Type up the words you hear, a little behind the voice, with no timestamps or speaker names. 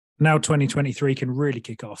Now 2023 can really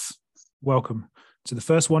kick off. Welcome to the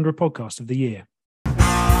first Wanderer podcast of the year. I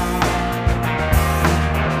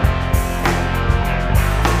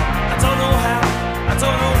don't know how, I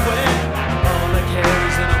don't know where, all I care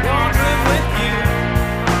is that I'm wandering with you.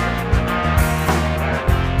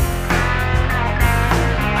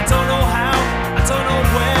 I don't know how, I don't know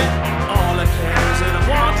where, all I care is that I'm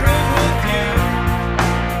wandering with you.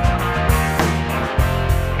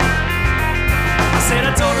 I said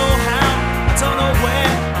I don't know how, I don't know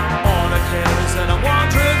where, all I care is that I'm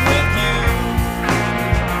wandering with you.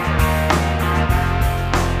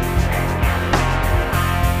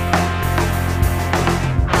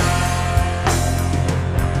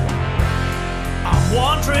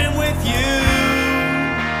 Wandering with you.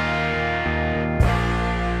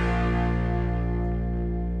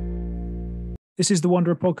 This is the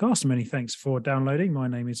Wanderer podcast. Many thanks for downloading. My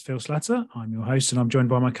name is Phil Slatter. I'm your host, and I'm joined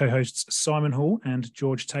by my co-hosts Simon Hall and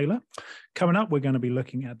George Taylor. Coming up, we're going to be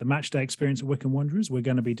looking at the matchday experience of Wycombe Wanderers. We're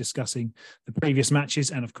going to be discussing the previous matches,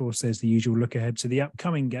 and of course, there's the usual look ahead to the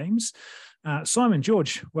upcoming games. Simon,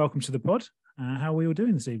 George, welcome to the pod. How are we all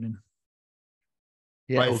doing this evening?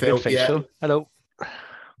 Yeah, all good, thanks, Phil. Hello.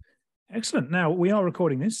 Excellent. Now, we are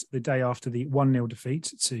recording this the day after the 1-0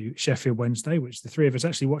 defeat to Sheffield Wednesday, which the three of us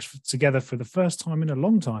actually watched together for the first time in a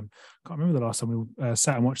long time. Can't remember the last time we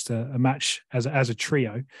sat and watched a match as a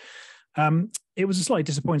trio. It was a slightly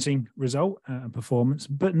disappointing result and performance,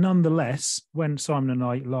 but nonetheless, when Simon and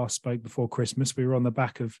I last spoke before Christmas, we were on the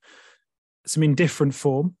back of some indifferent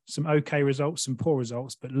form, some okay results, some poor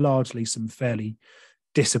results, but largely some fairly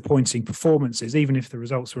disappointing performances. Even if the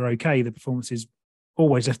results were okay, the performances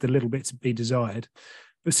always left a little bit to be desired.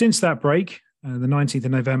 But since that break, the 19th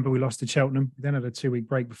of November, we lost to Cheltenham. We then had a 2-week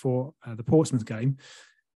break before the Portsmouth game.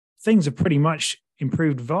 Things have pretty much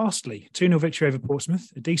improved vastly. 2-0 victory over Portsmouth,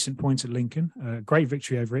 a decent point at Lincoln, a great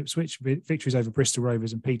victory over Ipswich, victories over Bristol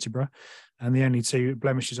Rovers and Peterborough. And the only two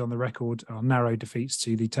blemishes on the record are narrow defeats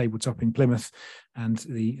to the table-topping Plymouth and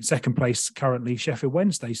the second place currently Sheffield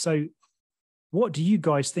Wednesday. So what do you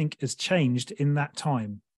guys think has changed in that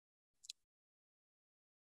time?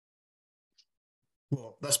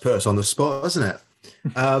 Well, that's put us on the spot, isn't it?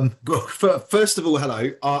 First of all, hello.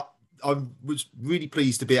 I was really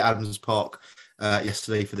pleased to be at Adams Park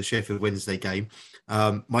yesterday for the Sheffield Wednesday game.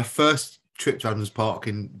 My first trip to Adams Park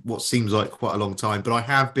in what seems like quite a long time, but I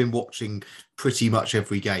have been watching pretty much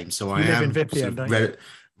every game. So I am in VPN, don't you?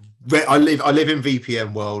 I live in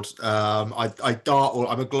VPN world. I dart, or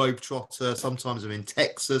I'm a globetrotter. Sometimes I'm in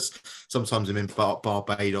Texas. Sometimes I'm in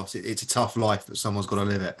Barbados. It's a tough life, but someone's got to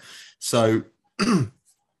live it. So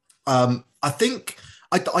I think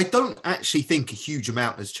I don't actually think a huge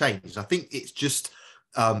amount has changed. I think it's just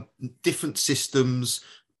different systems,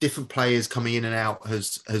 different players coming in and out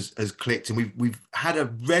has clicked, and we've had a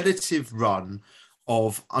relative run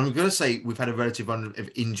of, I'm going to say we've had a relative run of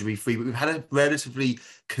injury free, but we've had a relatively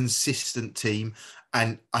consistent team.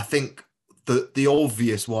 And I think the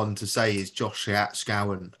obvious one to say is Josh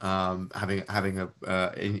Scowen having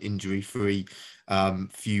a injury free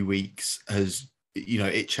few weeks has,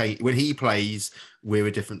 it changed. When he plays, we're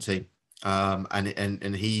a different team,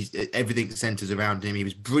 and he's, everything centres around him. He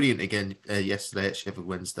was brilliant again yesterday at Sheffield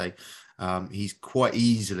Wednesday. He's quite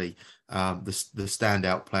easily the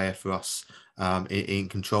standout player for us in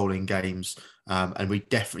controlling games, and we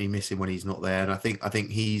definitely miss him when he's not there. And I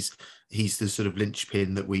think he's the sort of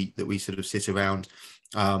linchpin that we sort of sit around.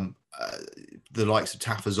 The likes of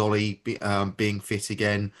Tafazolli being fit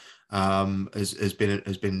again has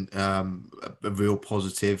been a real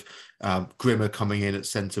positive. Grimmer coming in at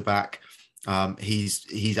centre back. I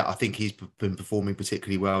think he's been performing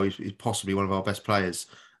particularly well. He's possibly one of our best players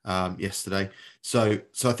yesterday. So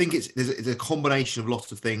I think it's a combination of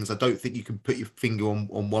lots of things. I don't think you can put your finger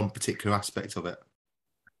on one particular aspect of it.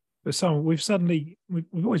 But so we've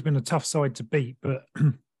always been a tough side to beat, but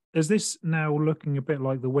is this now looking a bit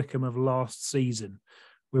like the Wycombe of last season?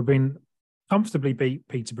 We've been comfortably beat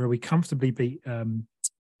Peterborough. We comfortably beat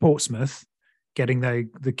Portsmouth, getting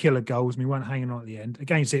the killer goals. We weren't hanging on at the end.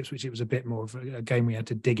 Against Ipswich, it was a bit more of a game we had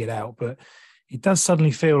to dig it out. But it does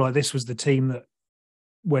suddenly feel like this was the team that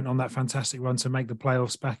went on that fantastic run to make the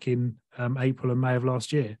playoffs back in April and May of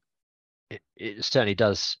last year. It certainly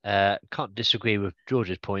does. Can't disagree with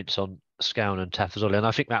George's points on Scowen and Tafazolli. And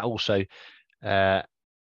I think that also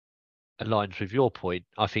aligns with your point.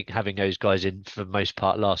 I think having those guys in for the most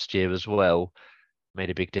part last year as well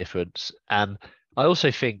made a big difference. I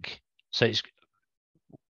also think, so it's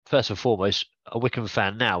first and foremost a Wycombe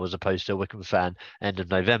fan now as opposed to a Wycombe fan end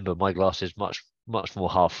of November. My glass is much more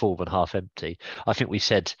half full than half empty. I think we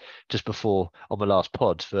said just before on the last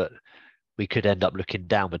pod that we could end up looking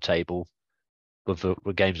down the table with the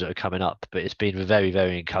games that are coming up. But it's been a very,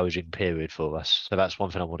 very encouraging period for us. So that's one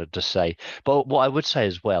thing I wanted to say. But what I would say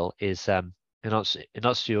as well is, in answer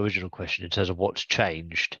to your original question in terms of what's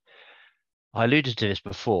changed, I alluded to this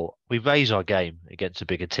before. We raise our game against the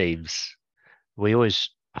bigger teams. I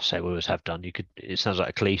say we always have done. It sounds like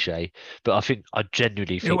a cliche, but I think I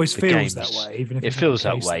genuinely think it always the feels games, that way. Even if it it's not feels the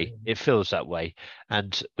that case, way. though. It feels that way,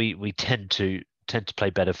 and we tend to play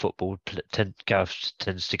better football. Gareth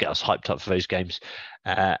tends to get us hyped up for those games,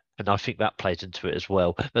 and I think that plays into it as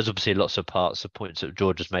well. There's obviously lots of points that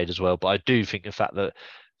George has made as well, but I do think the fact that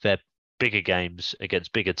they're bigger games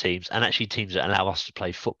against bigger teams, and actually teams that allow us to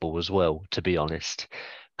play football as well, to be honest,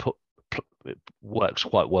 it works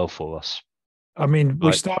quite well for us. I mean, we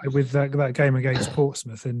Right. started with that game against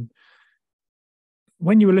Portsmouth, and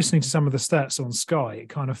when you were listening to some of the stats on Sky, it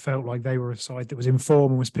kind of felt like they were a side that was in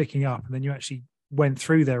form and was picking up. And then you actually went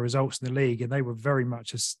through their results in the league, and they were very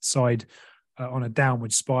much a side on a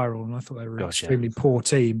downward spiral. And I thought they were an extremely poor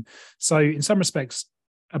team. So in some respects,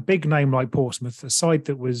 a big name like Portsmouth, a side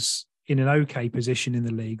that was in an okay position in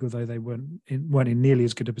the league, although they weren't in nearly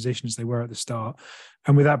as good a position as they were at the start.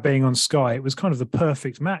 And with that being on Sky, it was kind of the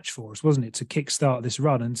perfect match for us, wasn't it, to kickstart this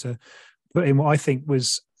run and to put in what I think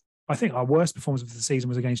our worst performance of the season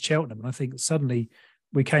was against Cheltenham. And I think suddenly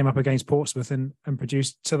we came up against Portsmouth and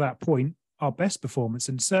produced, to that point, our best performance.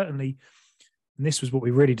 And certainly, and this was what we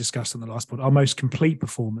really discussed on the last pod, our most complete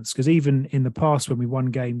performance. Because even in the past, when we won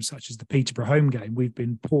games such as the Peterborough home game, we've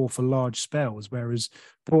been poor for large spells, whereas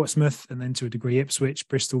Portsmouth, and then to a degree Ipswich,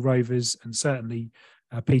 Bristol Rovers, and certainly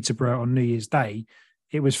Peterborough on New Year's Day,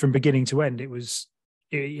 it was from beginning to end. There was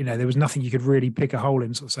nothing you could really pick a hole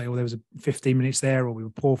in, sort of say, there was a 15 minutes there, or we were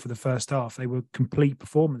poor for the first half. They were complete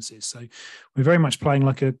performances. So we're very much playing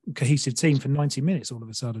like a cohesive team for 90 minutes all of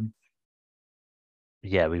a sudden.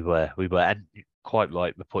 Yeah, we were. And quite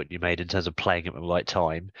right, the point you made in terms of playing at the right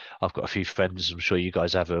time. I've got a few friends, I'm sure you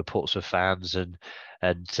guys have, Portsmouth fans,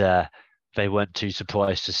 and they weren't too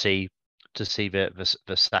surprised to see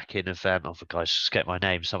the sacking of for guys, just get my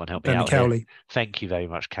name, someone help me Benny out Cowley. here. Thank you very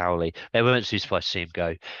much, Cowley. They weren't too surprised to see him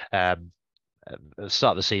go. At the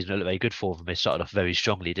start of the season, it looked very good for them. They started off very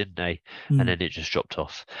strongly, didn't they? And then it just dropped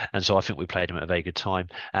off. And so I think we played them at a very good time.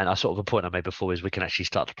 And I sort of, a point I made before is we can actually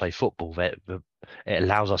start to play football. It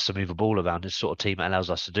allows us to move the ball around. This sort of team that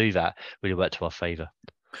allows us to do that really worked to our favour.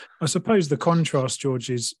 I suppose the contrast,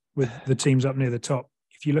 George, is with the teams up near the top.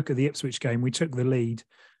 If you look at the Ipswich game, we took the lead,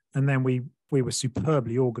 and then we were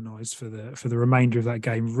superbly organised for the remainder of that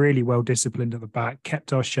game. Really well disciplined at the back,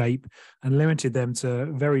 kept our shape, and limited them to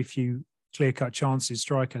very few clear-cut chances.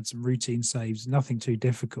 Strike had some routine saves, nothing too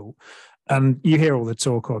difficult. And you hear all the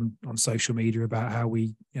talk on social media about how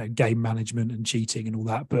we, game management and cheating and all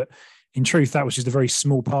that, but in truth, that was just a very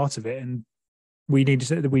small part of it. And we needed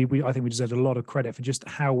to. I think we deserved a lot of credit for just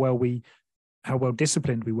how well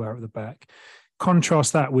disciplined we were at the back.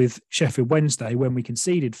 Contrast that with Sheffield Wednesday, when we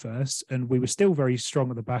conceded first, and we were still very strong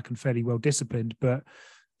at the back and fairly well disciplined. But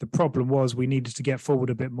the problem was we needed to get forward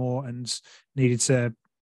a bit more and needed to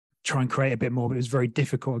try and create a bit more, but it was very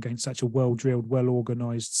difficult against such a well-drilled,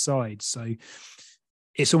 well-organised side. So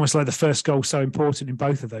it's almost like the first goal so important in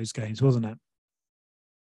both of those games, wasn't it?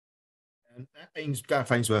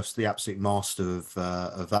 Gareth Ainsworth's the absolute master of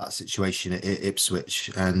that situation at Ipswich,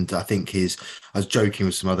 and I think I was joking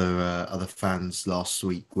with some other fans last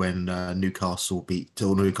week when Newcastle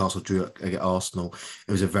drew against Arsenal.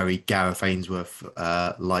 It was a very Gareth Ainsworth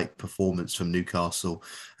like performance from Newcastle,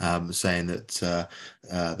 saying that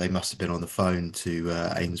they must have been on the phone to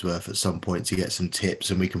Ainsworth at some point to get some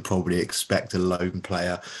tips, and we can probably expect a lone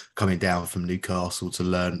player coming down from Newcastle to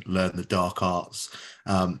learn the dark arts.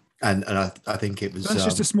 And I think it was. That's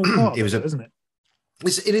just a small part. It was, isn't it?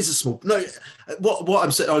 It is a small. No, what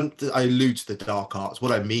I'm saying, I allude to the dark arts.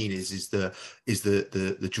 What I mean is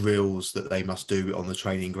the drills that they must do on the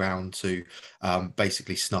training ground to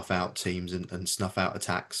basically snuff out teams and snuff out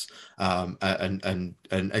attacks. And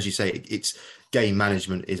as you say, it's game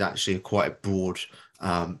management is actually quite a broad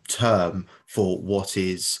term for what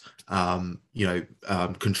is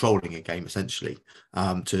controlling a game, essentially,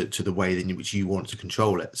 to the way in which you want to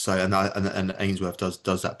control it. So and Ainsworth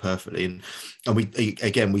does that perfectly, and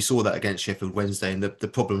we saw that against Sheffield Wednesday. And the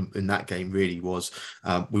problem in that game really was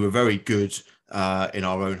we were very good in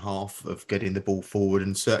our own half of getting the ball forward,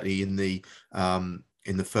 and certainly in the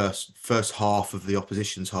first half of the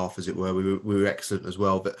opposition's half, as it were, we were excellent as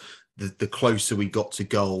well. But the closer we got to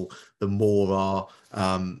goal, the more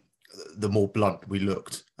blunt we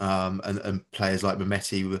looked, and players like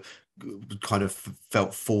Mehmeti kind of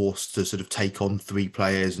felt forced to sort of take on 3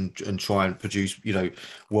 players and try and produce,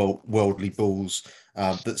 worldly balls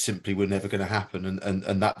that simply were never going to happen.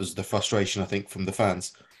 And that was the frustration, I think, from the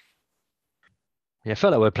fans. Yeah, it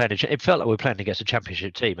felt like we were playing against a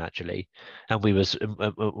championship team actually, and we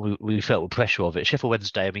felt the pressure of it. Sheffield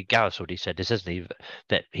Wednesday. I mean, Gareth's already said this, hasn't he?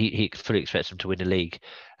 That he fully expects them to win the league,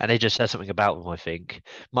 and they just said something about them. I think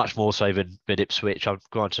much more so than Ipswich.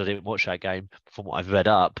 Granted, I didn't watch that game. From what I've read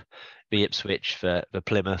up, the Ipswich for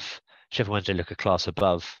Plymouth, Sheffield Wednesday look a class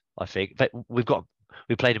above. I think, but we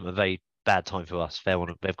played them at a very bad time for us.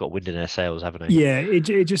 They've got wind in their sails, haven't they? Yeah,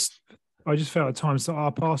 I just felt at times that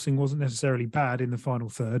our passing wasn't necessarily bad in the final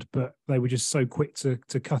third, but they were just so quick to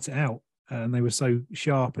cut it out, and they were so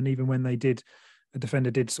sharp. And even when a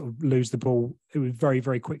defender did sort of lose the ball, it was very,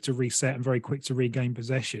 very quick to reset and very quick to regain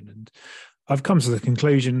possession. And I've come to the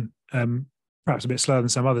conclusion, perhaps a bit slower than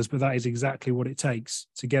some others, but that is exactly what it takes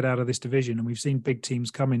to get out of this division. And we've seen big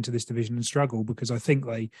teams come into this division and struggle because I think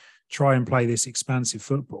they try and play this expansive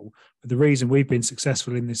football. But the reason we've been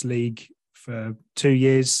successful in this league for 2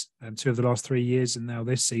 years, and 2 of the last 3 years, and now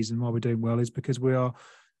this season, while we're doing well, is because we are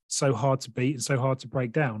so hard to beat and so hard to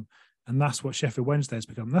break down. And that's what Sheffield Wednesday has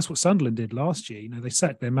become. That's what Sunderland did last year. They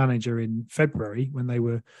sacked their manager in February when they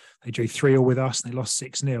drew 3-3 with us and they lost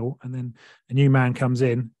 6-0. And then a new man comes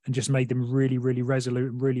in and just made them really, really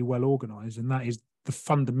resolute and really well organised. And that is the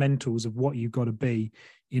fundamentals of what you've got to be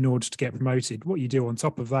in order to get promoted. What you do on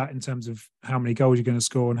top of that in terms of how many goals you're going to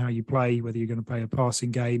score and how you play, whether you're going to play a passing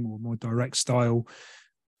game or more direct style,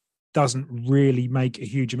 doesn't really make a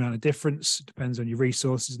huge amount of difference. It depends on your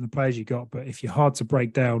resources and the players you got. But if you're hard to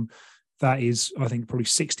break down, that is, I think, probably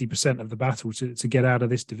 60% of the battle to get out of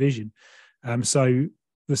this division. So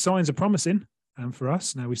the signs are promising for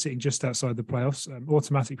us. Now we're sitting just outside the playoffs.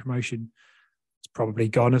 Automatic promotion, it's probably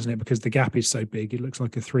gone, isn't it? Because the gap is so big. It looks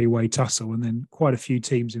like a 3-way tussle, and then quite a few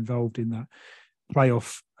teams involved in that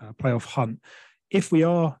playoff hunt. If we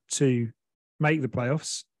are to make the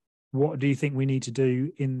playoffs, what do you think we need to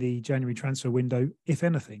do in the January transfer window, if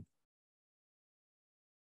anything?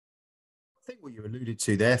 I think what you alluded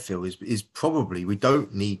to there, Phil, is probably we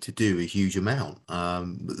don't need to do a huge amount.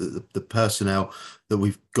 The personnel that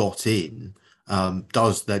we've got in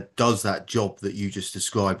does that job that you just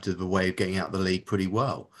described of a way of getting out of the league pretty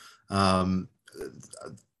well.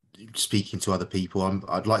 Speaking to other people,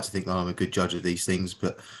 I'd like to think that I'm a good judge of these things,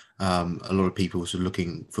 but a lot of people are sort of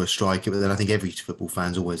looking for a striker. But then I think every football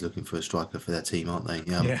fan's always looking for a striker for their team, aren't they?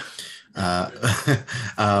 Yeah.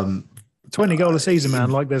 20 goal a season, man.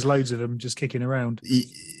 Like there's loads of them just kicking around.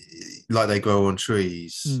 Like they grow on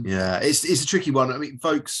trees. Yeah, it's a tricky one. I mean,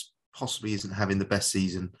 Vokes possibly isn't having the best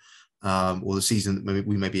season, or the season that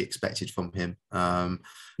we maybe expected from him.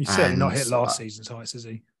 He's certainly not hit last season's heights, has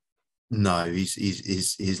he? No,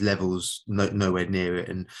 his levels nowhere near it.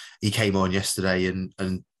 And he came on yesterday, and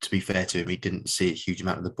to be fair to him, he didn't see a huge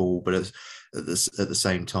amount of the ball, but at the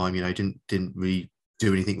same time, didn't really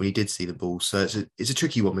do anything when he did see the ball. So it's a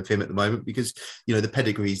tricky one with him at the moment because the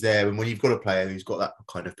pedigree's there, and when you've got a player who's got that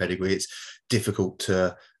kind of pedigree, it's difficult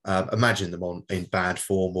to imagine them in bad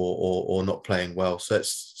form or not playing well. So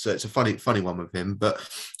it's a funny one with him. But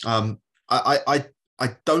I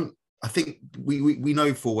think we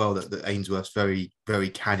know full well that Ainsworth's very, very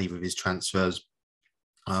canny with his transfers.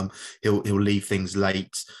 He'll leave things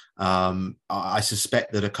late. I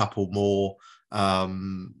suspect that a couple more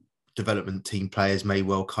development team players may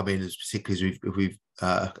well come in, particularly as we've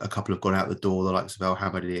a couple have gone out the door, the likes of El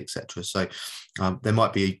Hamady, etc. So there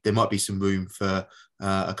might be some room for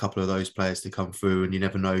a couple of those players to come through, and you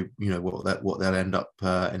never know, what they'll end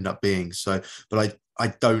up being. So, but I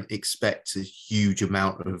don't expect a huge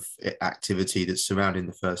amount of activity that's surrounding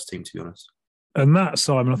the first team, to be honest. And that,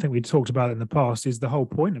 Simon, I think we talked about it in the past, is the whole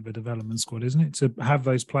point of a development squad, isn't it? To have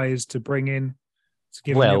those players to bring in, to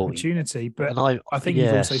give them the opportunity. But I think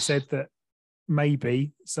you've also said that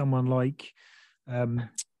maybe someone like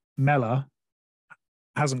Mellor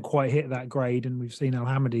hasn't quite hit that grade, and we've seen El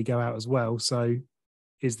Hamady go out as well. So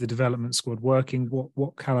is the development squad working?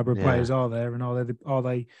 What caliber of players are there, and are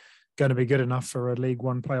they going to be good enough for a League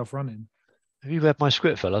One playoff run-in? Have you read my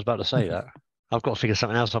script, Phil? I was about to say that. I've got to figure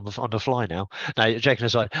something else on the fly now. No, joking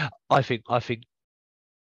aside, I think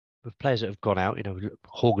with players that have gone out,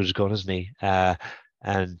 Horgan's gone, hasn't he?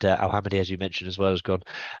 And El Hamady, as you mentioned as well, has gone.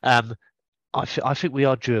 I think we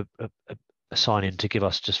are due a sign-in to give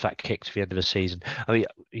us just fat kick to the end of the season. I mean,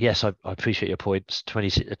 yes, I appreciate your points.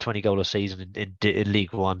 20 goal a season in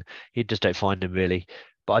League One, you just don't find them really.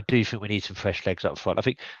 But I do think we need some fresh legs up front. I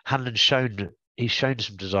think Hanlon's shown he's shown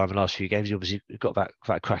some design in the last few games. He obviously got that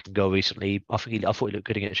cracking goal recently. I thought he looked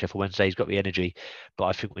good against Sheffield Wednesday. He's got the energy, but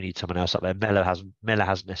I think we need someone else up there. Miller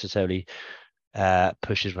hasn't necessarily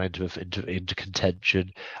pushed his way into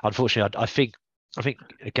contention. Unfortunately, I think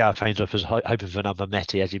Gareth Ainsworth was hoping for another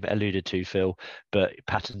Mehmeti, as you alluded to, Phil, but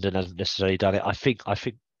Pattenden hasn't necessarily done it. I think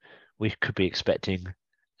we could be expecting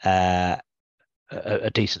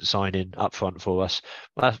a decent signing up front for us.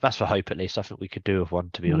 Well, that's for hope, at least. I think we could do with one,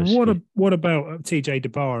 to be honest. What about TJ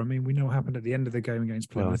DeBar? I mean, we know what happened at the end of the game against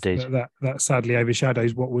Plymouth. That sadly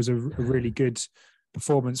overshadows what was a really good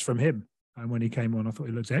performance from him. And when he came on, I thought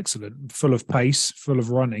he looked excellent, full of pace, full of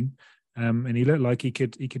running, and he looked like he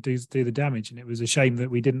could do the damage. And it was a shame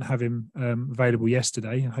that we didn't have him available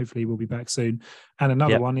yesterday, and hopefully we'll be back soon. And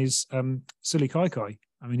another one is Suli Kaikai.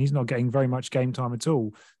 I mean, he's not getting very much game time at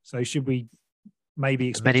all. So should we maybe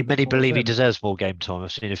expect many believe he deserves more game time?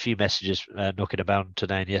 I've seen a few messages knocking about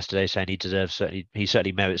today and yesterday saying he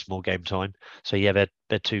certainly merits more game time. So yeah,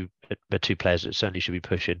 they're two players that certainly should be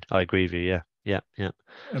pushing. I agree with you. Yeah.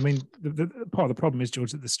 I mean, the part of the problem is,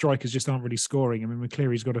 George, that the strikers just aren't really scoring. I mean,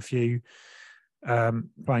 McCleary's got a few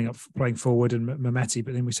playing forward, and Mehmeti,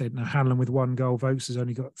 but then we said, no, Hanlon with 1 goal. Vokes has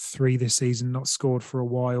only got 3 this season, not scored for a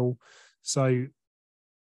while. So,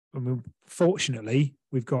 I mean, fortunately,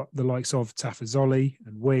 we've got the likes of Tafazoli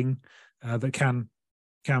and Wing that can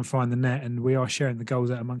find the net, and we are sharing the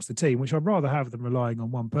goals out amongst the team, which I'd rather have than relying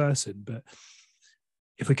on one person. But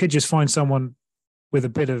if we could just find someone with a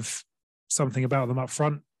bit of something about them up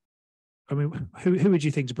front, I mean, who would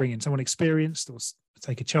you think to bring in? Someone experienced, or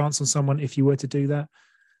take a chance on someone if you were to do that?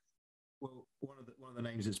 Well, one of the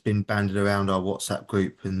names that's been banded around our WhatsApp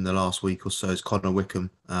group in the last week or so is Connor Wickham,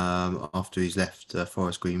 after he's left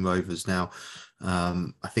Forest Green Rovers. Now,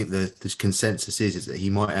 I think the consensus is that he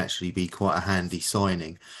might actually be quite a handy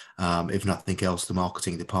signing. If nothing else, the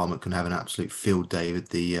marketing department can have an absolute field day with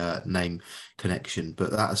the name connection.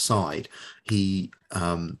 But that aside, he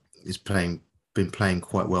been playing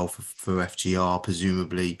quite well for FGR.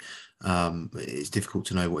 Presumably, it's difficult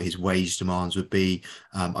to know what his wage demands would be.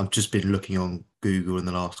 I've just been looking on Google in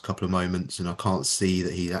the last couple of moments, and I can't see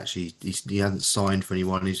that he hasn't signed for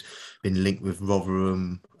anyone. He's been linked with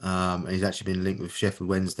Rotherham, and he's actually been linked with Sheffield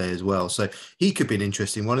Wednesday as well. So he could be an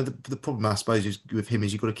interesting one. The problem, I suppose, is with him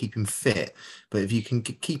is you've got to keep him fit. But if you can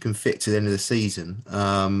keep him fit to the end of the season,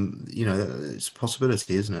 it's a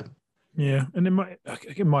possibility, isn't it? Yeah, and it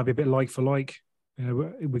might be a bit like for like. You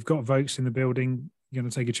know, we've got Vokes in the building. You're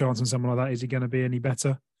going to take a chance on someone like that. Is he going to be any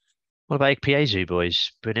better? What about Ikpeazu,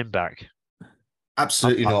 boys? Bring him back.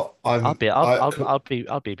 Absolutely not. I'll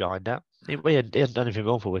be behind that. He hasn't done anything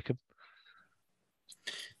wrong for Wickham.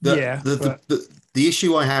 The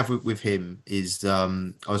issue I have with him is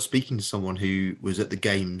I was speaking to someone who was at the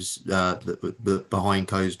games, the behind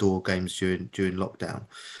closed door games during lockdown,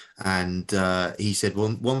 and he said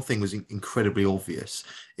one thing was incredibly obvious,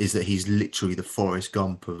 is that he's literally the Forrest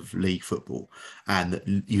Gump of league football, and that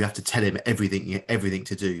you have to tell him everything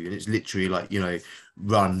to do, and it's literally like,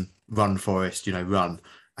 run Forrest, run.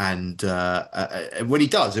 And when he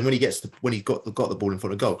does, and when he's got the ball in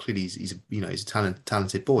front of goal, clearly he's a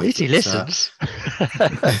talented boy. He listens.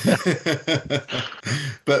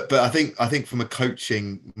 But I think from a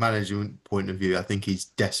coaching management point of view, I think he's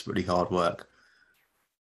desperately hard work.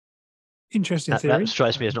 Interesting theory. That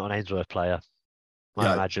strikes me as not an Ainsworth player.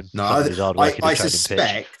 I imagine. No,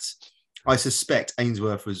 I suspect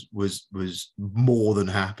Ainsworth was more than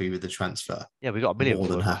happy with the transfer. Yeah, we got $1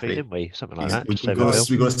 million for it, didn't we? Something like that. We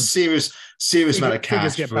got a serious amount of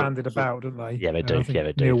cash. Figures get banded about, don't they? Yeah, they do.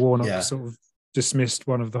 Neil Warnock sort of dismissed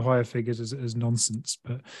one of the higher figures as nonsense.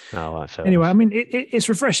 But fair anyway, enough. I mean, it's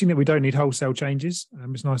refreshing that we don't need wholesale changes.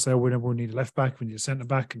 It's nice that we'll need a left back, we need a centre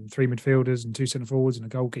back, and 3 midfielders and 2 centre forwards and a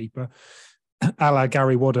goalkeeper. A la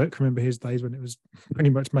Gary Waddock, remember his days when it was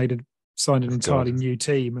pretty much signed an entirely new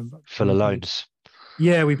team and full of loans.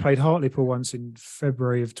 Yeah, we played Hartlepool once in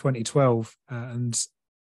February of 2012, and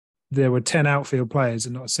there were 10 outfield players,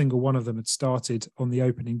 and not a single one of them had started on the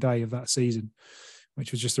opening day of that season,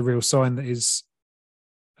 which was just a real sign that his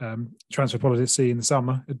transfer policy in the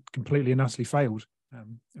summer had completely and utterly failed.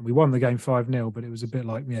 And we won the game 5-0, but it was a bit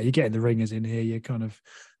like, you're getting the ringers in here, you're kind of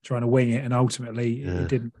trying to wing it, and ultimately it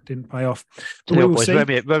didn't pay off. But boys,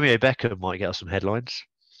 Romeo Beckham might get us some headlines.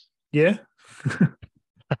 Yeah.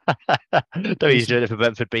 Though he's doing it for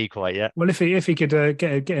Brentford B quite yet. Well, if he could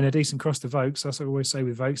get in a decent cross to Vokes, that's what I always say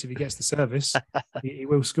with Vokes. If he gets the service, he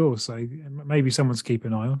will score. So maybe someone's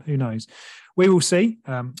keeping an eye on. Who knows? We will see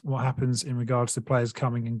what happens in regards to players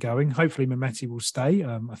coming and going. Hopefully, Mehmeti will stay.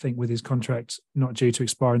 I think with his contract not due to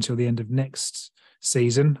expire until the end of next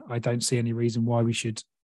season, I don't see any reason why we should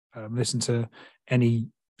listen to any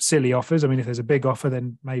silly offers. I mean, if there's a big offer,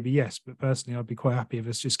 then maybe yes. But personally, I'd be quite happy with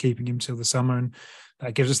us just keeping him till the summer, and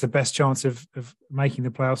that gives us the best chance of making the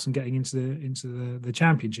playoffs and getting into the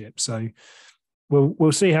championship. So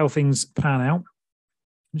we'll see how things pan out.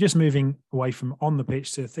 Just moving away from on the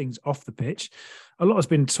pitch to things off the pitch, a lot has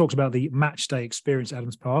been talked about the match day experience at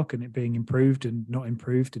Adams Park and it being improved and not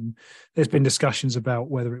improved. And there's been discussions about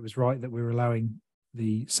whether it was right that we're allowing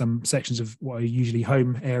some sections of what are usually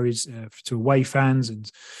home areas to away fans and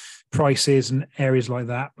prices and areas like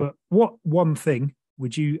that. But what one thing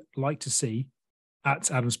would you like to see at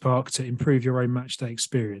Adams Park to improve your own match day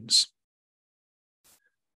experience?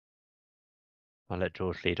 I'll let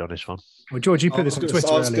George lead on this one. Well, George, you put this on Twitter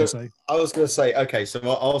earlier. I was going to say, okay, so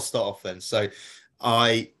I'll start off then. So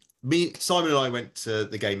Simon and I went to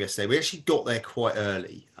the game yesterday. We actually got there quite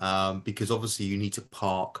early because obviously you need to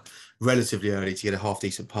park relatively early to get a half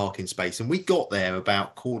decent parking space. And we got there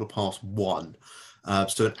about 1:15.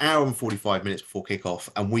 So an hour and 45 minutes before kickoff,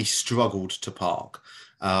 and we struggled to park.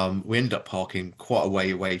 We ended up parking quite a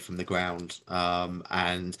way away from the ground,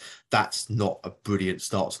 and that's not a brilliant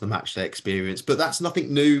start to the match day experience. But that's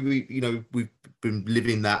nothing new. We've been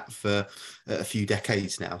living that for a few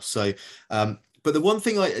decades now. So, but the one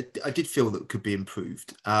thing I did feel that could be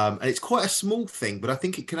improved, and it's quite a small thing, but I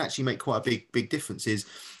think it can actually make quite a big difference. Is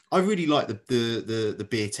I really like the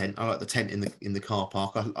beer tent. I like the tent in the car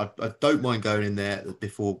park. I don't mind going in there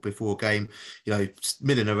before a game,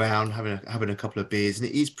 milling around, having a couple of beers, and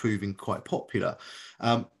it is proving quite popular.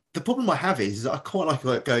 The problem I have is I quite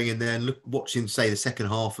like going in there and watching, say, the second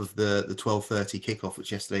half of the 12:30 kickoff,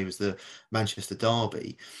 which yesterday was the Manchester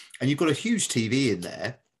derby, and you've got a huge TV in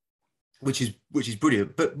there, which is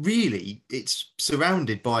brilliant, but really it's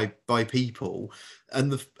surrounded by people,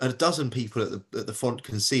 and a dozen people at the front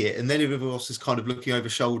can see it, and then everyone else is kind of looking over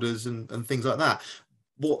shoulders and things like that.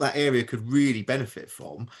 What that area could really benefit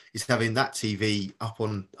from is having that TV up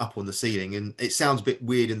on the ceiling. And it sounds a bit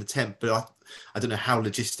weird in the tent, but I don't know how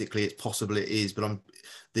logistically it's possible it is, but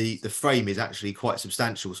the frame is actually quite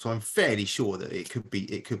substantial, so I'm fairly sure that it could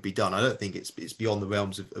be done. I don't think it's beyond the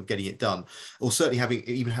realms of getting it done, or certainly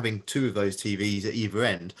having two of those TVs at either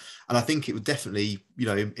end. And I think it would definitely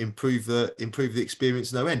improve the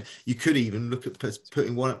experience no end. You could even look at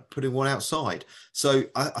putting one outside. So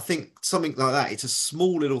I think something like that. It's a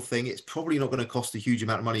small little thing. It's probably not going to cost a huge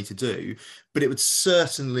amount of money to do, but it would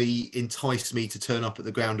certainly entice me to turn up at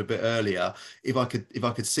the ground a bit earlier if I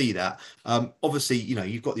could see that. Obviously,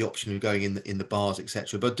 you've got the option of going in the bars,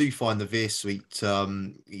 etc. But I do find the Veer Suite,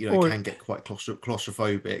 can get quite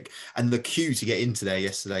claustrophobic, and the queue to get into there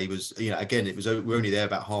yesterday was, again, we're only there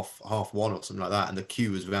about half one or something like that, and the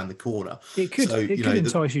queue was around the corner. It could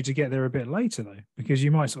entice you to get there a bit later though, because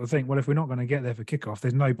you might sort of think, well, if we're not going to get there for kickoff,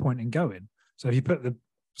 there's no point in going. So if you put the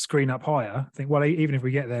screen up higher, think, well, even if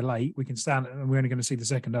we get there late, we can stand, and we're only going to see the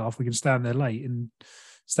second half, we can stand there late and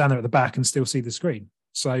stand there at the back and still see the screen.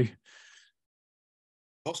 So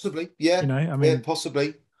possibly, yeah,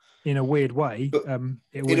 possibly in a weird way, but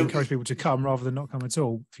it will encourage people to come rather than not come at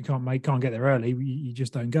all. If you can't get there early, you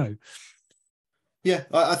just don't go. Yeah,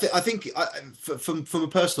 I think from a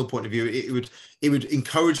personal point of view, it would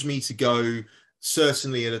encourage me to go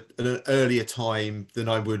certainly at an earlier time than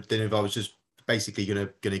if I was just basically going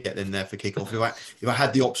to get in there for kickoff. If I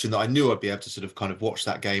had the option that I knew I'd be able to sort of kind of watch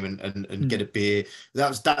that game and get a beer,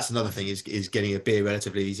 that's another thing is getting a beer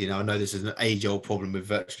relatively easy. Now I know this is an age-old problem with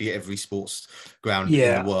virtually every sports ground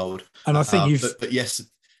in the world, and I think but yes.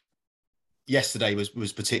 Yesterday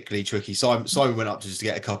was particularly tricky. Simon went up to just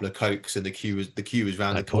get a couple of Cokes, and the queue was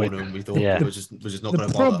round the corner, and we thought it was just not going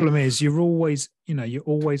to bother. The problem is you're always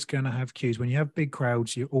going to have queues. When you have big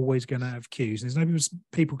crowds, you're always going to have queues. There's no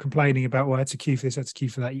people complaining about, well, I had to queue for this, I had to queue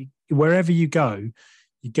for that. Wherever you go,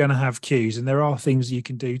 you're going to have queues, and there are things you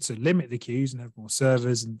can do to limit the queues and have more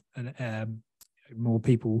servers and more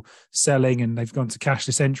people selling, and they've gone to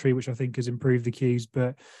cashless entry, which I think has improved the queues,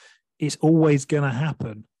 but it's always going to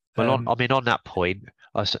happen. Well, on that point,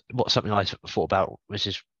 something I thought about, which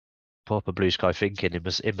is proper blue sky thinking, in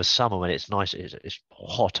the summer when it's nice, it's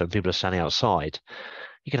hot and people are standing outside,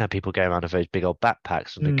 you can have people going around with those big old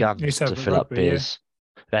backpacks and the guns to fill up beers.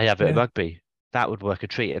 Yeah. They have it at rugby. That would work a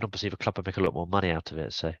treat, and obviously the club would make a lot more money out of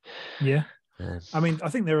it. So yeah. I mean, I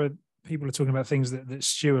think there are people are talking about things that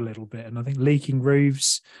stew a little bit, and I think leaking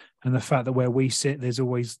roofs and the fact that where we sit, there's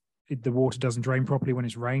always the water doesn't drain properly when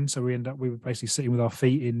it's rained, so we were basically sitting with our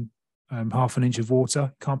feet in half an inch of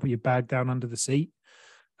water. Can't put your bag down under the seat.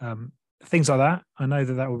 Things like that. I know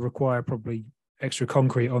that would require probably extra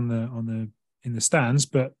concrete in the stands,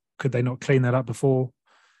 but could they not clean that up before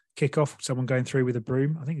kickoff? Someone going through with a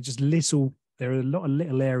broom. I think it's just little there are a lot of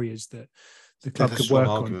little areas that the club There's a could strong work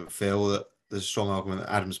on. argument, Phil, that there's a strong argument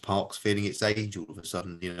that Adams Park's feeling its age all of a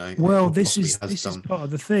sudden, you know. Well, Or this possibly is has done part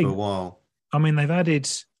of the for a thing. while. I mean, they've added,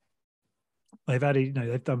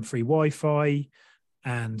 they've done free Wi-Fi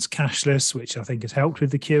and cashless, which I think has helped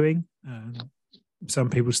with the queuing. Some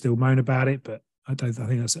people still moan about it, but I think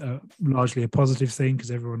that's largely a positive thing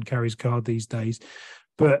because everyone carries card these days.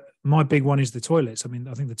 But my big one is the toilets. I mean,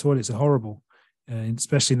 I think the toilets are horrible,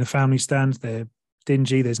 especially in the family stands. They're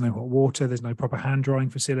dingy. There's no hot water. There's no proper hand drying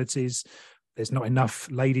facilities. There's not enough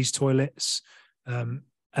ladies' toilets.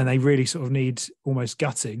 And they really sort of need almost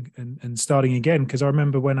gutting and starting again. Because I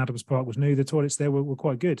remember when Adams Park was new, the toilets there were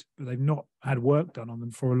quite good, but they've not had work done on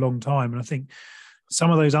them for a long time. And I think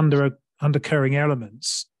some of those undercurring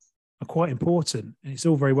elements are quite important. And it's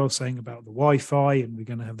all very well saying about the Wi-Fi and we're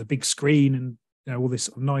going to have the big screen and all this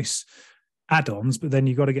sort of nice add-ons, but then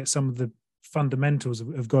you've got to get some of the fundamentals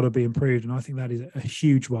have got to be improved. And I think that is a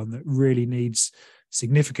huge one that really needs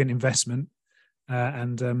significant investment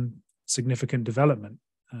and significant development.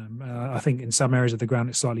 I think in some areas of the ground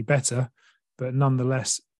it's slightly better, but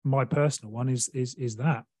nonetheless, my personal one is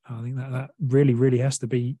that. I think that really, really has to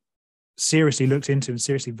be seriously looked into and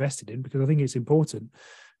seriously invested in, because I think it's important.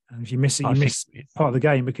 And if you miss it, you miss part of the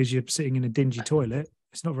game because you're sitting in a dingy toilet.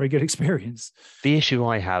 It's not a very good experience. The issue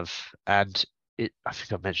I have, and I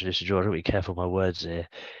think I've mentioned this to George, I don't be careful with my words here,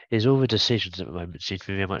 is all the decisions at the moment seem to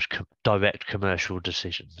be very much direct commercial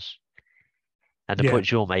decisions. And the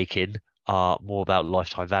points you're making are more about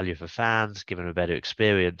lifetime value for fans, giving them a better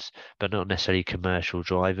experience, but not necessarily commercial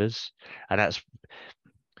drivers. And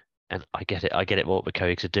I get it what the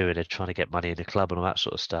Coags are doing. They're trying to get money in the club and all that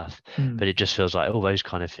sort of stuff. But it just feels like all those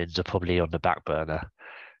kind of things are probably on the back burner.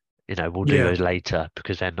 You know, we'll do those later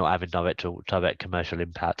because they're not having direct commercial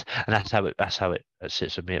impact, and that's how it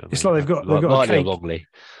sits with me. It's like they've got a cake.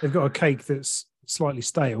 They've got a cake that's slightly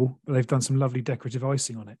stale, but they've done some lovely decorative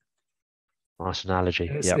icing on it. Nice analogy.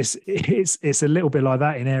 It's a little bit like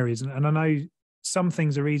that in areas, and I know some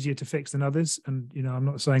things are easier to fix than others. And you know, I'm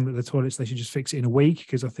not saying that the toilets they should just fix it in a week,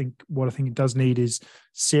 because I think it does need is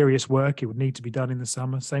serious work. It would need to be done in the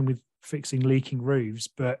summer. Same with fixing leaking roofs,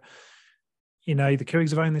 but. You know, the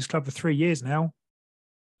Coags have owned this club for 3 years now,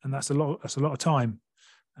 and that's a lot of time.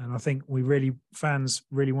 And I think fans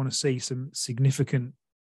really want to see some significant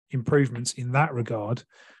improvements in that regard,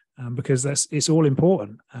 because it's all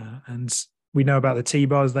important. And we know about the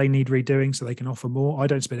T-bars, they need redoing so they can offer more. I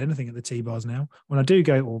don't spend anything at the T-bars now. When I do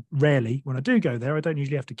go, or rarely, when I do go there, I don't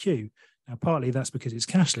usually have to queue. Now, partly that's because it's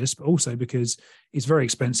cashless, but also because it's very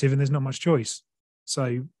expensive and there's not much choice.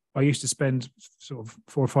 So I used to spend sort of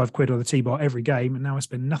 £4 or £5 on the T-bar every game, and now I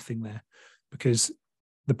spend nothing there because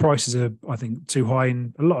the prices are, I think, too high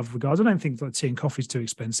in a lot of regards. I don't think like tea and coffee is too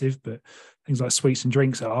expensive, but things like sweets and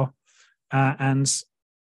drinks are. And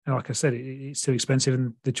like I said, it's too expensive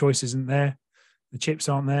and the choice isn't there. The chips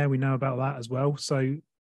aren't there. We know about that as well. So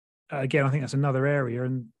again, I think that's another area,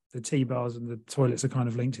 and the T-bars and the toilets are kind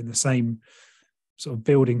of linked in the same sort of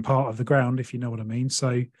building part of the ground, if you know what I mean.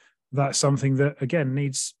 So that's something that, again,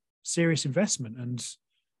 needs serious investment, and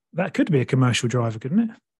that could be a commercial driver,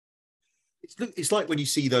 couldn't it? It's like when you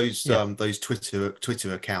see those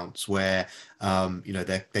Twitter accounts where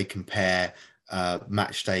they compare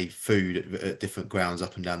match day food at different grounds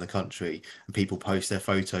up and down the country, and people post their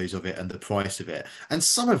photos of it and the price of it, and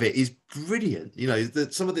some of it is brilliant. You know,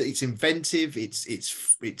 some of it, it's inventive, it's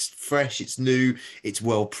fresh, it's new, it's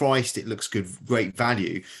well priced, it looks good, great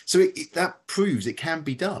value. So that proves it can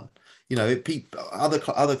be done. You know,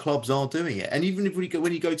 other clubs are doing it, and even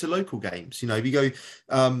when you go to local games, you know, if you go,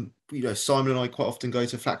 Simon and I quite often go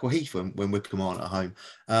to Flackwell Heath when Wycombe aren't at home,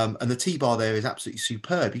 and the T-bar there is absolutely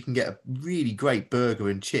superb. You can get a really great burger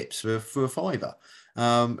and chips for a £5.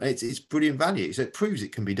 It's brilliant value, so it proves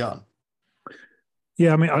it can be done.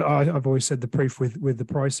 Yeah, I mean, I've always said the proof with the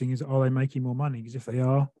pricing is, are they making more money? Because if they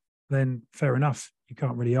are, then fair enough, you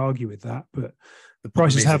can't really argue with that. But the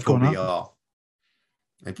prices have gone up.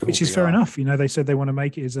 Which is fair enough. You know, they said they want to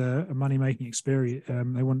make it as a money-making experience.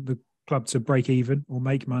 They want the club to break even or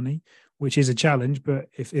make money, which is a challenge. But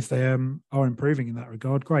if they are improving in that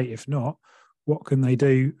regard, great. If not, what can they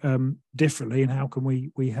do differently, and how can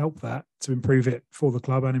we help that to improve it for the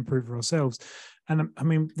club and improve for ourselves? And I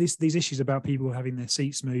mean, these issues about people having their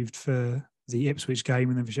seats moved for the Ipswich game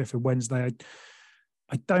and then for Sheffield Wednesday,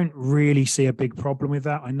 I don't really see a big problem with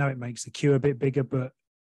that. I know it makes the queue a bit bigger, but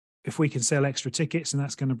if we can sell extra tickets and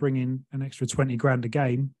that's going to bring in an extra 20 grand a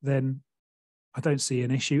game, then I don't see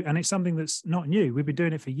an issue. And it's something that's not new. We've been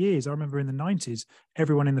doing it for years. I remember in the 90s,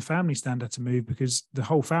 everyone in the family stand had to move because the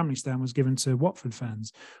whole family stand was given to Watford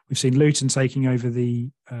fans. We've seen Luton taking over the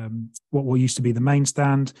what used to be the main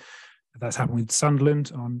stand. That's happened with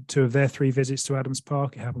Sunderland on 2 of their 3 visits to Adams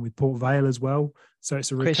Park. It happened with Port Vale as well. So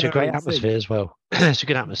it's a great atmosphere as well. It's a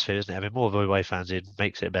good atmosphere, isn't it? I mean, more of away fans in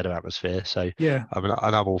makes it a better atmosphere. So yeah, I mean,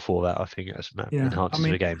 and I'm all for that. I think it enhances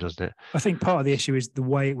the game, doesn't it? I think part of the issue is the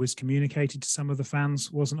way it was communicated to some of the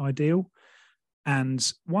fans wasn't ideal.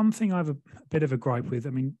 And one thing I have a bit of a gripe with, I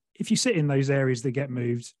mean, if you sit in those areas that get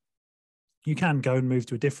moved, you can go and move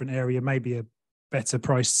to a different area, maybe a better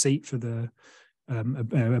priced seat for the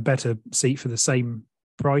a better seat for the same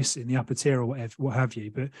price in the upper tier or whatever, what have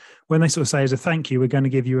you. But when they sort of say as a thank you, we're going to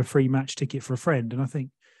give you a free match ticket for a friend, and I think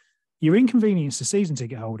you're inconvenienced the season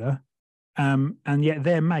ticket holder, and yet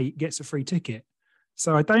their mate gets a free ticket.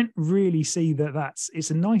 So I don't really see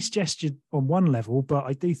it's a nice gesture on one level, but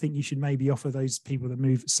I do think you should maybe offer those people that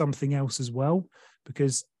move something else as well,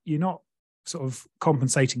 because you're not sort of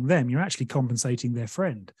compensating them, you're actually compensating their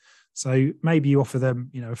friend. So maybe you offer them,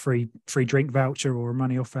 a free drink voucher or a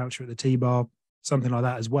money off voucher at the T-bar, something like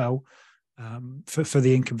that as well, for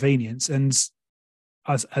the inconvenience. And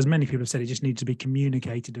as many people have said, it just needs to be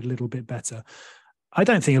communicated a little bit better. I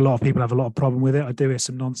don't think a lot of people have a lot of problem with it. I do hear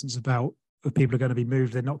some nonsense about if people are going to be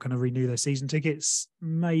moved, they're not going to renew their season tickets.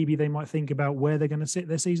 Maybe they might think about where they're going to sit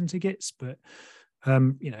their season tickets, but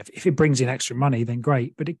if it brings in extra money, then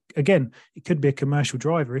great. But it could be a commercial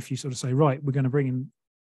driver if you sort of say, right, we're going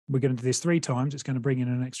to do this 3 times. It's going to bring in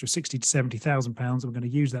an extra 60 to 70,000 pounds. We're going to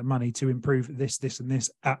use that money to improve this, and this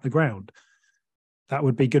at the ground. That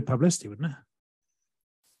would be good publicity, wouldn't it?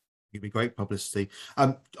 It'd be great publicity.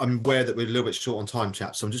 I'm aware that we're a little bit short on time,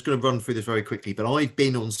 chaps, so I'm just going to run through this very quickly. But I've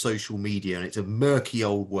been on social media, and it's a murky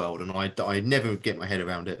old world, and I never get my head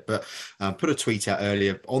around it. But put a tweet out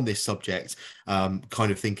earlier on this subject, kind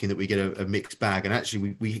of thinking that we get a mixed bag, and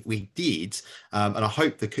actually we did. And I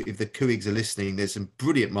hope if the Couigs are listening, there's some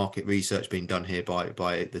brilliant market research being done here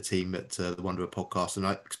by the team at the Wanderer podcast, and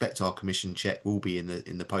I expect our commission check will be in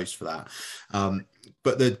the post for that.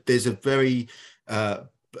 But there's a very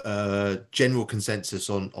general consensus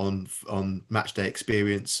on match day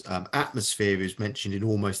experience. Atmosphere is mentioned in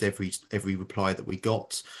almost every reply that we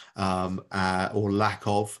got, or lack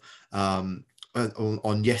of.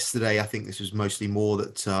 On yesterday, I think this was mostly more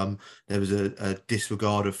that there was a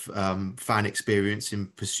disregard of fan experience in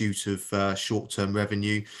pursuit of short-term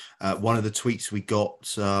revenue. One of the tweets we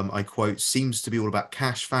got, I quote, "seems to be all about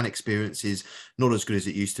cash. Fan experience is not as good as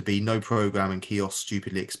it used to be. No program and kiosks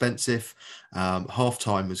stupidly expensive.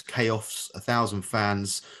 Half-time was chaos. 1,000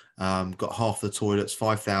 fans got half the toilets,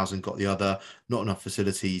 5,000 got the other. Not enough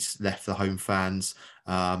facilities left for home fans.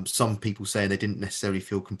 Some people saying they didn't necessarily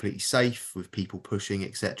feel completely safe with people pushing,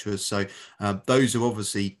 etc." So those are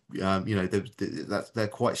obviously, they're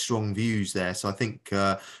quite strong views there. So I think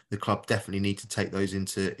the club definitely need to take those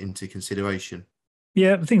into consideration.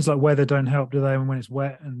 Yeah, things like weather don't help, do they? When it's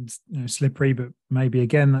wet and slippery, but maybe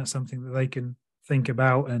again that's something that they can think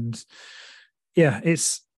about. And yeah,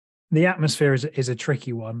 the atmosphere is a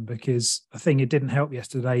tricky one, because I think it didn't help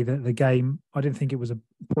yesterday that the game, I didn't think it was a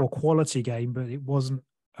poor quality game, but it wasn't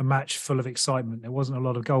a match full of excitement. There wasn't a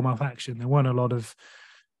lot of goalmouth action. There weren't a lot of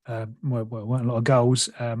weren't a lot of goals.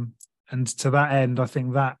 And to that end, I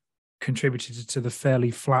think that contributed to the fairly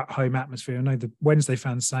flat home atmosphere. I know the Wednesday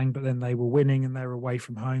fans sang, but then they were winning and they were away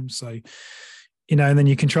from home. So, and then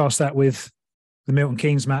you contrast that with the Milton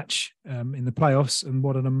Keynes match in the playoffs, and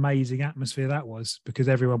what an amazing atmosphere that was, because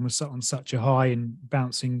everyone was on such a high and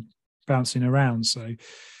bouncing around. So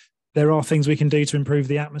there are things we can do to improve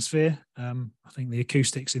the atmosphere. I think the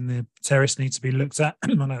acoustics in the terrace need to be looked at. I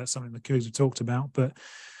know that's something the Cougs have talked about, but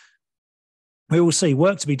we will see.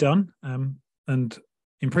 Work to be done, and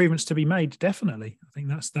improvements to be made, definitely. I think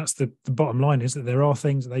that's the bottom line, is that there are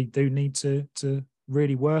things that they do need to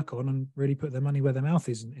really work on and really put their money where their mouth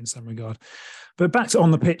is in some regard. But back to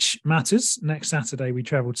on the pitch matters. Next Saturday, we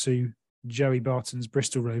travel to Joey Barton's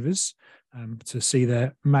Bristol Rovers to see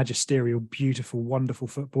their magisterial, beautiful, wonderful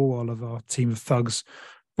football, while of our team of thugs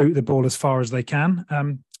boot the ball as far as they can.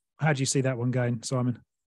 How do you see that one going, Simon?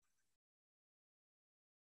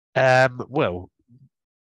 Well,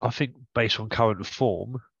 I think based on current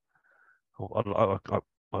form,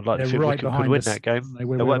 I'd like to think we could win that game. They're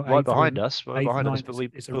right behind us, but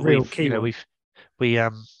it's a real key. We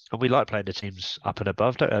like playing the teams up and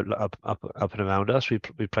above, up and around us. We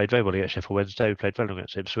played very well against Sheffield Wednesday. We played well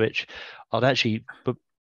against Ipswich. But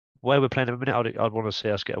where we're playing at the minute, I'd want to see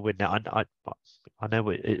us get a win now. I know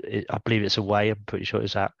I believe it's away. I'm pretty sure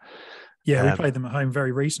it's at. Yeah, we played them at home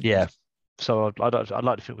very recently. Yeah. So I'd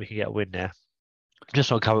like to think we can get a win there.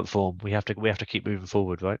 Just on current form, we have to keep moving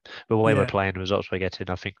forward, right? But the way we're playing, the results we're getting,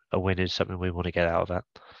 I think a win is something we want to get out of that.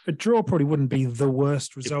 A draw probably wouldn't be the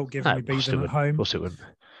worst result given we beat them at home. Of course it wouldn't.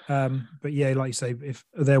 But yeah, like you say, if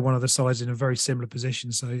they're one of the sides in a very similar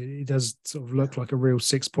position, so it does sort of look like a real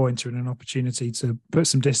 6-pointer and an opportunity to put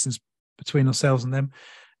some distance between ourselves and them.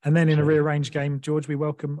 And then in a rearranged game, George, we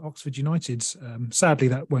welcome Oxford United. Sadly,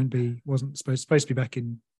 that wasn't supposed to be back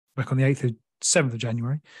on the 7th of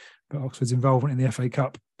January, but Oxford's involvement in the FA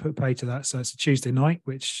Cup put pay to that. So it's a Tuesday night,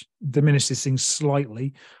 which diminishes things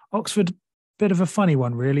slightly. Oxford, bit of a funny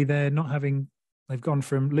one, really. They've gone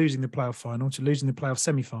from losing the playoff final to losing the playoff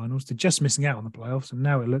semi-finals to just missing out on the playoffs, and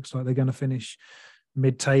now it looks like they're going to finish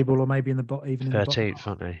mid-table or maybe in the bottom, even in 13th,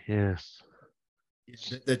 aren't they? Yeah.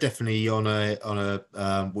 They're definitely on a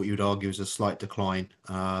what you would argue is a slight decline.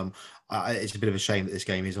 It's a bit of a shame that this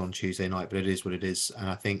game is on Tuesday night, but it is what it is. And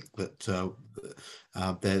I think that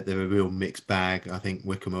they're a real mixed bag. I think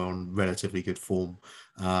Wycombe are on relatively good form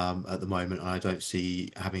at the moment, and I don't see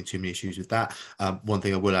having too many issues with that. One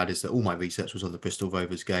thing I will add is that all my research was on the Bristol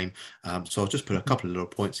Rovers game, so I'll just put a couple of little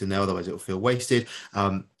points in there, otherwise it'll feel wasted.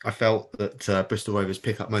 I felt that Bristol Rovers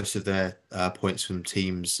pick up most of their points from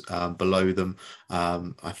teams below them.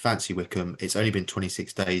 I fancy Wycombe. It's only been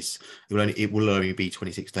 26 days. It will only be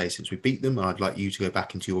 26 days since we beat them, and I'd like you to go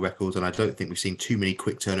back into your records, and I don't think we've seen too many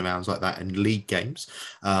quick turnarounds like that in league games,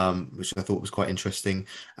 which I thought was quite interesting.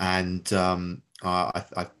 And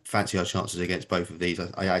I fancy our chances against both of these.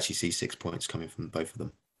 I actually see 6 points coming from both of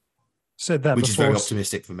them. Said that which before, is very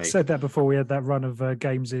optimistic for me. Said that before we had that run of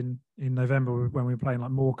games in November when we were playing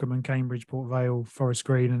like Morecambe and Cambridge, Port Vale, Forest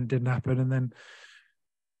Green, and it didn't happen. And then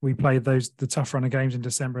we played the tough run of games in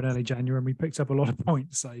December and early January, and we picked up a lot of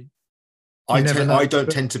points. So I don't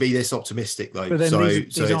tend to be this optimistic though. So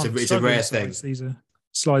it's a rare thing. These are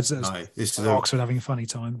slides that Oxford having a funny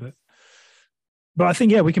time, but I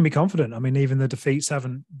think, we can be confident. I mean, even the defeats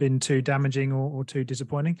haven't been too damaging or too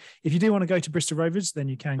disappointing. If you do want to go to Bristol Rovers, then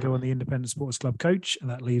you can go on the Independent Sports Club coach, and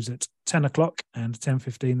that leaves at 10 o'clock and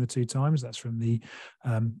 10:15 the two times. That's from the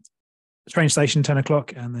train station, 10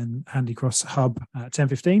 o'clock, and then Handy Cross Hub at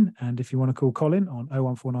 10:15. And if you want to call Colin on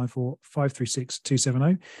 01494 536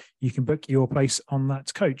 270, you can book your place on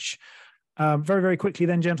that coach. Very, very quickly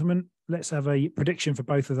then, gentlemen, let's have a prediction for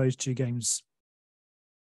both of those two games.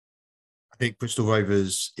 I think Bristol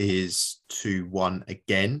Rovers is 2-1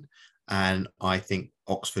 again, and I think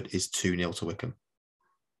Oxford is 2-0 to Wycombe.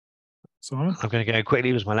 Simon? I'm going to go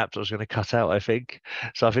quickly because my laptop's going to cut out, I think.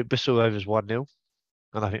 So I think Bristol Rovers 1-0,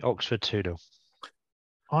 and I think Oxford 2-0.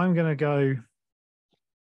 I'm going to go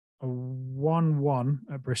a 1-1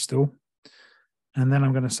 at Bristol, and then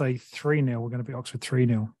I'm going to say 3-0. We're going to beat Oxford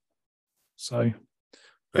 3-0. So a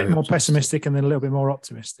bit more pessimistic and then a little bit more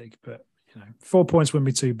optimistic, but 4 points wouldn't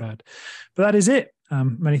be too bad. But that is it.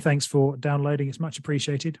 Many thanks for downloading. It's much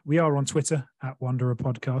appreciated. We are on Twitter at Wanderer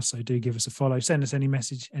Podcast, so do give us a follow. Send us any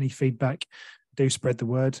message, any feedback. Do spread the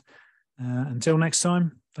word. Until next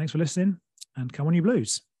time, thanks for listening, and come on you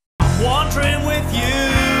Blues. Wandering with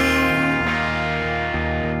you.